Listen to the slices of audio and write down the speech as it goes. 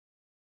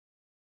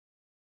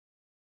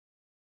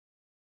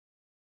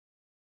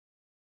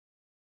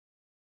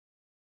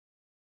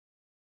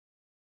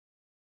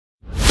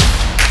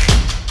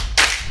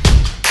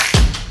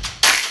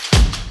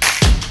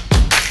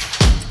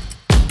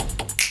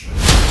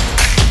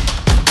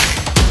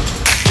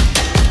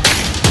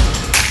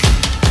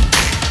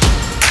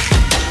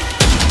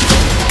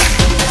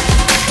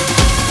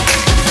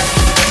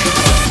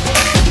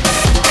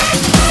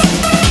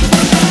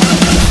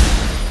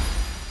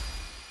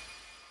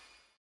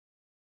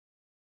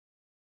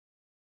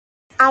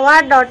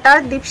Our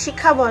daughter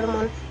Dipshika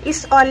Barman is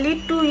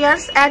only 2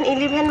 years and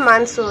 11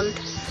 months old,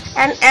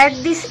 and at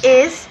this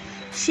age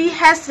she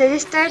has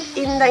registered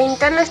in the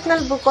International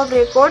Book of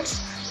Records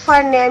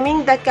for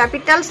naming the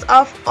capitals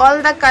of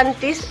all the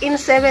countries in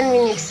 7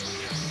 minutes.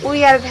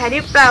 We are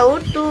very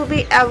proud to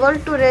be able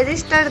to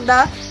register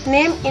the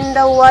name in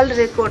the world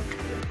record.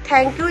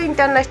 Thank you,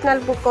 International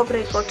Book of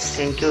Records.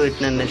 Thank you,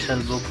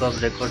 International Book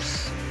of Records.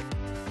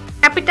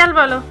 Capital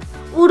bolo.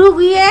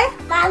 Uruguay,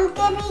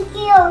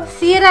 Montevideo,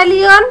 Sierra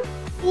Leone,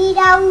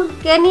 Sierra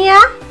Kenya,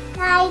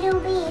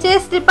 Nairobi,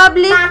 Czech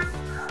Republic,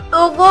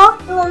 Togo,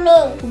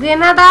 Tome,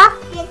 Grenada,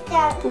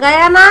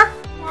 Guyana,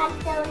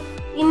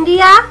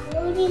 India,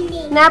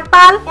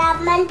 Nepal,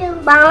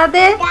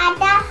 Bangladesh,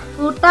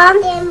 Bhutan,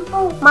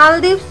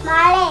 Maldives,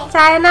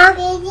 China,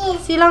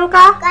 Sri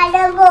Lanka,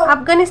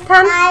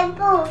 Afghanistan,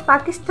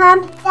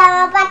 Pakistan,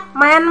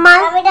 Myanmar,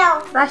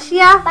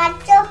 Russia,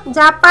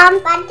 Japan,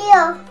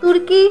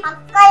 Turkey,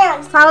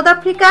 South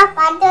Africa,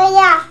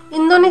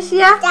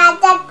 Indonesia,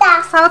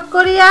 South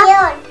Korea,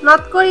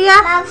 North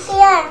Korea,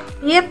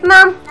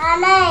 Vietnam,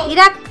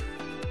 Iraq,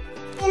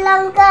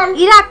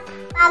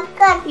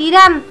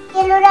 Iran,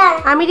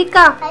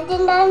 America,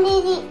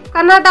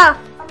 Canada,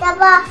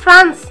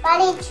 France,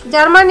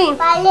 Germany,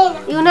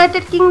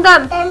 United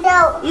Kingdom,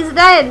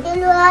 Israel,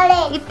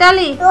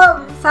 Italy,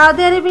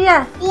 Saudi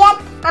Arabia,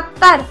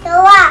 Qatar,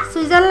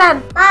 Switzerland,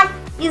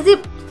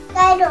 Egypt,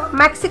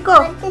 Mexico,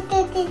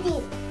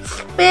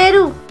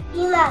 Peru,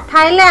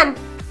 Thailand,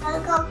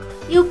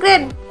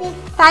 Ukraine,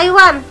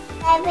 Taiwan,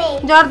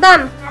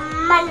 Jordan,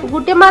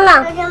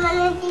 Guatemala,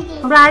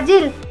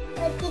 Brazil,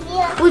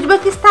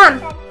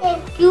 Uzbekistan,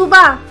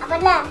 Cuba,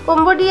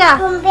 Cambodia,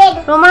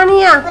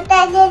 Romania,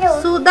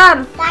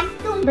 Sudan,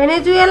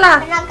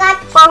 Venezuela,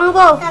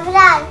 Congo,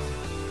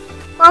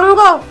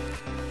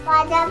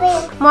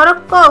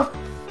 Morocco,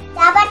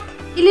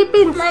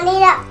 Philippines,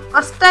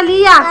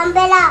 Australia,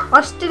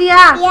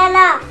 Austria,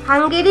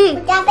 Hungary,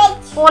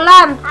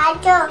 Poland,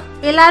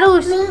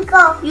 Belarus,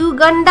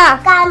 Uganda,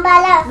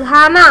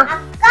 Ghana,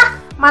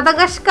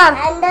 Madagascar,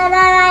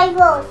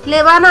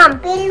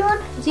 Lebanon,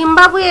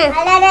 Zimbabwe,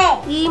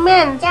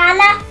 Yemen,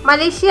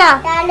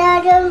 Malaysia,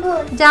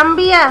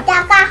 Zambia,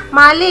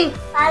 Mali,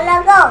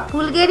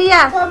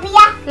 Bulgaria,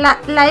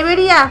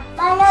 Liberia,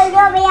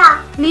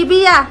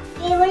 Libya,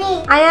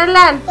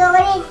 Ireland,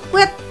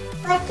 Kuwait,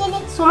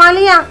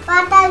 Somalia,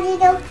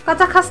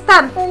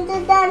 Kazakhstan,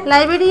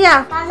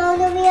 Liberia,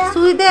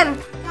 Sweden,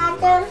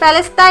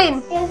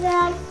 Palestine,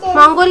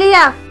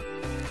 Mongolia,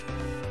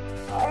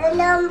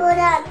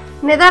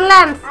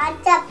 Netherlands,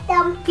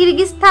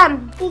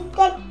 Kyrgyzstan,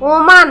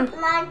 Oman,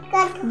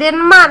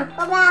 Denmark,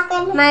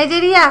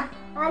 Nigeria,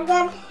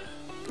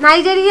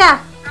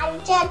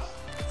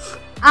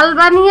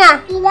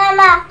 Albania,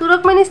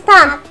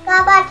 Turkmenistan,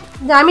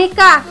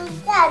 Jamaica,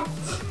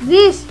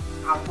 Greece,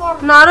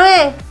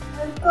 Norway,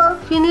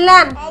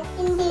 Finland,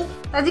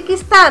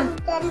 Tajikistan,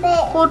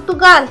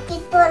 Portugal,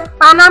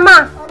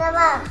 Panama,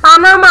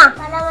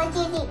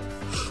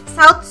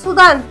 South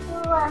Sudan,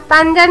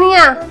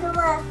 Tanzania,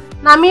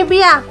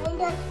 Namibia,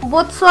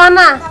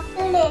 Botswana,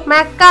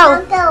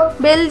 Macau,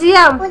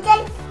 Belgium,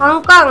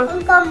 Hong Kong,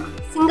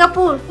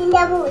 Singapore,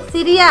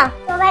 Syria,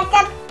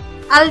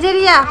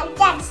 Algeria,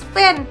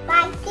 Spain,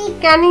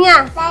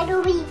 Kenya,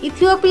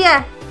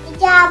 Ethiopia,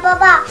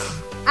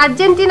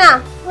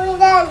 Argentina,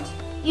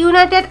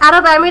 United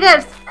Arab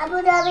Emirates,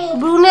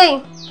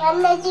 Brunei,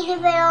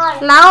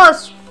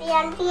 Laos,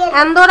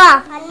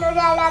 Andorra,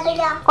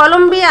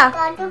 Colombia,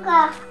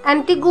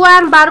 Antigua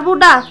and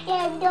Barbuda,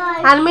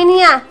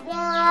 Armenia,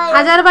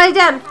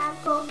 Azerbaijan,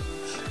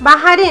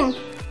 Bahrain,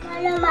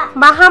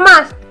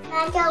 Bahamas,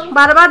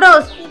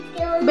 Barbados,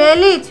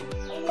 Belize,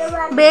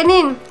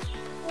 Benin,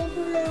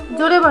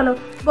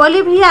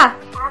 Bolivia,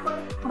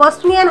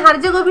 Bosnia and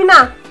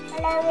Herzegovina,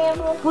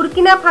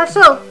 Burkina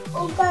Faso,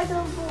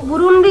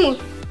 Burundi,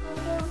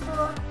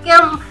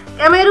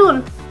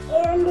 Cameroon,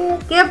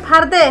 Cape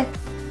Verde,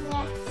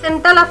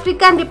 Central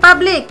African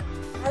Republic,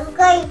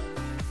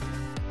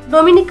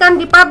 Dominican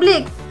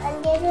Republic,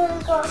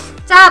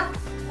 Chad,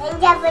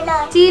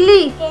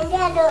 Chile,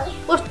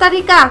 Costa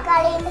Rica,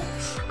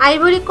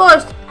 Ivory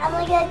Coast,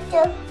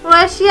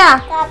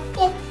 Croatia,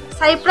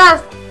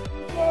 Cyprus,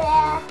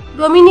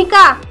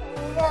 Dominica,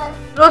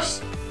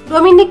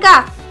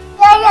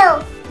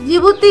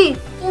 Djibouti,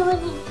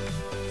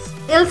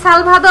 El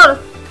Salvador,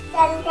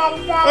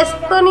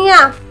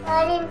 Estonia,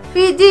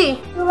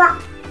 Fiji,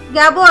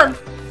 Gabon,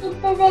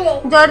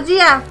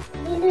 Georgia,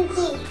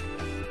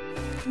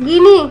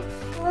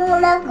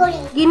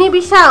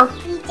 Guinea-Bissau,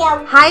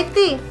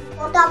 Haiti,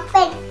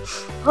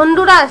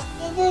 Honduras,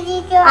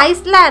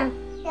 Iceland,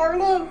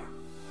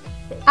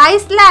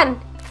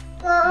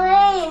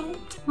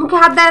 मुझे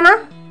हाथ दे ना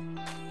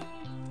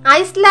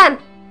Iceland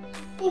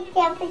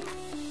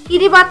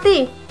Kiribati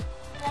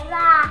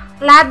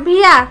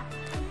Latvia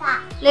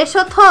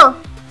Lesotho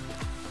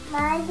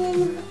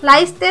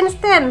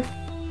लाइस्टेनस्टेन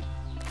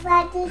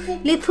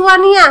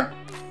Lithuania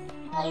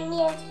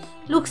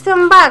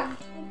Luxembourg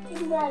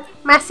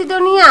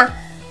Macedonia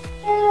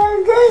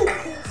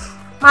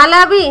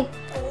মালাবি,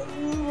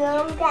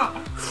 Yoga.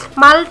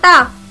 মাল্টা,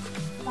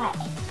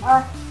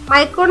 Oh.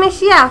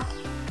 Micronesia,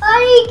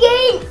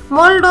 Origin.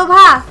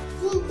 মোলডোভা,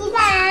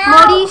 Kita.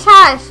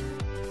 Mauritius,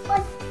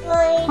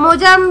 Putri.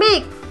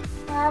 Mozambique,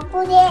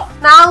 Pude.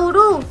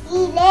 Nauru,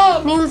 Ilen.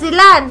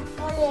 New Zealand,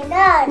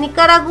 Olenan.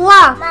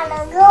 Nicaragua,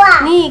 Managua.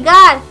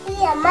 Nigar,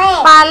 Siamay.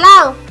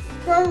 পালাও,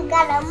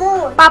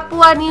 Mangalamun.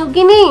 Papua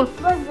New Guinea,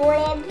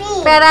 Bulbulebi.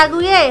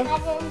 Paraguay,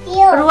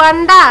 Argentino.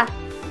 Rwanda,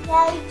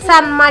 Belgium.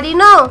 সান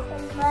Marino,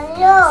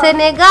 Malo.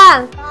 Senegal,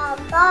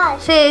 Kampar.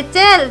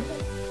 সেচেল,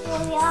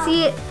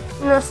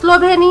 Syria.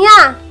 Slovenia,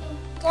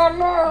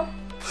 Jano.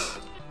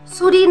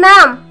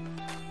 Surinam,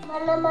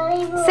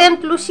 Manamaribu. Saint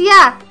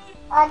Lucia,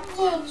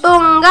 Aceh.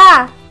 Tonga,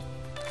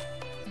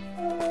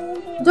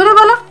 জোরে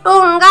বলো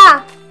Tonga,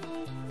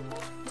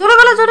 জোরে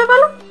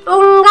বলো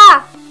Tonga,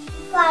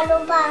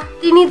 Paluba.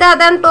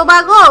 Trinidad and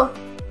Tobago,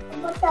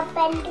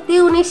 Botapen.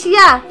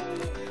 Tunisia,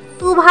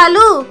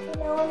 তুভালু,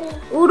 Lori.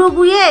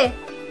 Uruguay,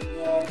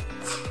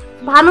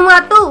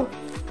 ভানুয়াটু,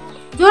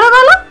 জোরে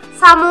বলো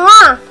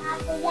Samoa,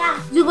 Apuya.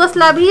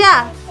 Yugoslavia,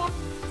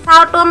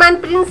 Sao Tomé and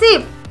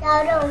প্রিন্সিপ,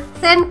 Tauro.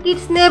 Saint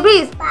Kitts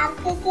Nevis,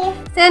 Pakeke.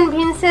 Saint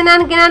Vincent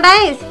and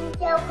গ্রেনাডাইন্স,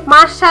 Pinjau.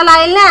 Martial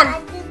island,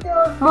 Ajudo.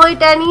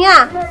 মরিটানিয়া,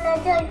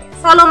 Nonadol.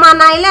 Solomon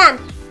island,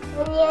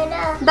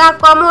 Uniana. The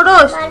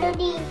Comoros,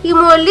 Maludi.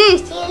 Timor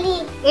list, Chili.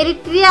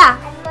 এরিট্রিয়া,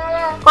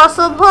 Admara.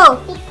 Kosovo,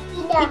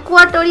 Tikida.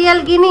 Equatorial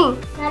Guinea,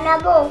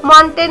 Nanabo.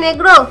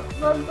 Montenegro,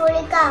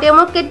 Borborica.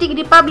 Democratic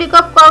Republic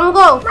of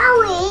Congo, Mau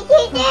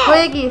ini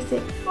হয়ে গিয়েছে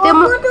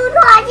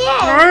Dulu aja.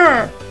 হ্যাঁ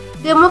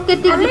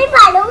Democratic Kami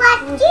baru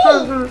aja.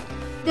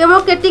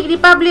 Democratic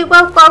Republic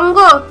of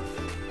Congo,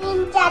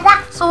 Pincada.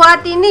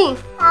 সোয়াটিনি,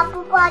 Kapu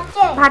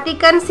pace.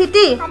 Vatican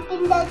city.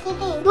 Hatinda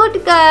kiri. Good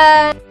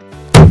guy.